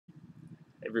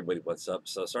Everybody, what's up?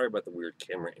 So sorry about the weird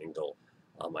camera angle.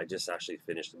 I just actually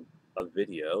finished a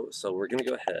video, so we're gonna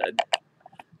go ahead,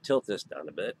 tilt this down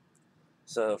a bit.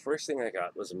 So first thing I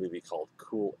got was a movie called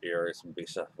Cool Air. It's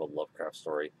based off of a Lovecraft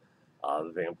story.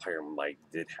 Vampire Mike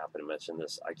did happen to mention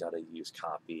this. I got a used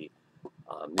copy.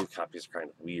 New copies are kind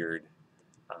of weird.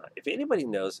 If anybody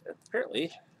knows,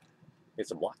 apparently it's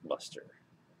a blockbuster.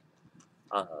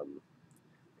 Um,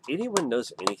 Anyone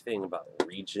knows anything about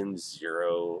Region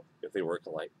Zero? If they work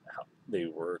like how they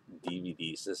work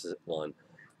DVDs, this is one.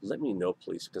 Let me know,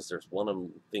 please, because there's one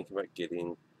I'm thinking about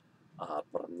getting,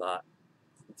 but I'm not.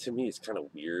 To me, it's kind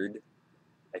of weird.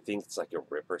 I think it's like a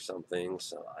rip or something,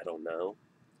 so I don't know.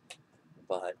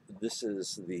 But this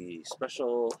is the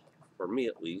special, for me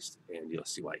at least, and you'll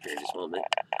see why here in just a moment.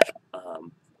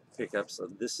 Pickup. So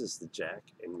this is the Jack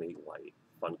and May White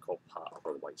Funko Pop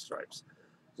for the White Stripes.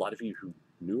 A lot of you who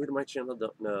newer to my channel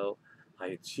don't know, I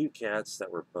had two cats that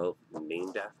were both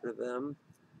named after them.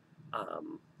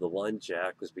 The one,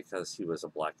 Jack, was because he was a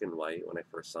black and white when I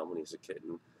first saw him when he was a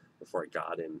kitten, before I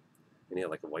got him. And he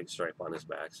had like a white stripe on his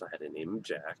back, so I had to name him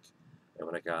Jack. And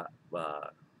when I got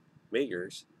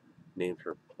Megers, named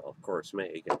her, of course,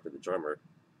 Meg, after the drummer.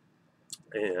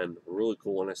 And really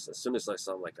cool one. As soon as I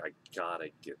saw him, like, I gotta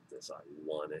get this. I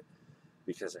want it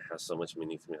because it has so much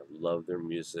meaning to me. I love their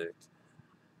music.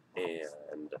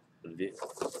 And the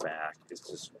back is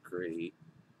just great.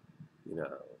 You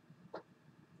know,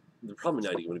 they're probably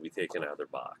not even going to be taken out of their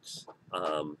box.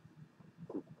 I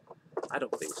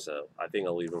don't think so. I think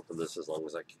I'll leave them for this as long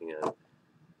as I can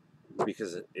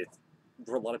because it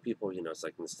for a lot of people, it's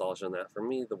like nostalgia on that. For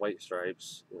me, the White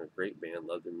Stripes, great band,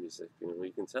 love their music.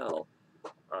 You can tell.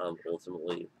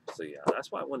 Ultimately, so yeah,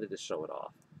 that's why I wanted to show it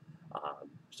off.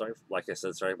 Sorry, like I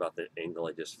said, sorry about the angle.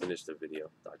 I just finished the video.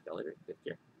 Talk to you later. Take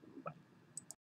care.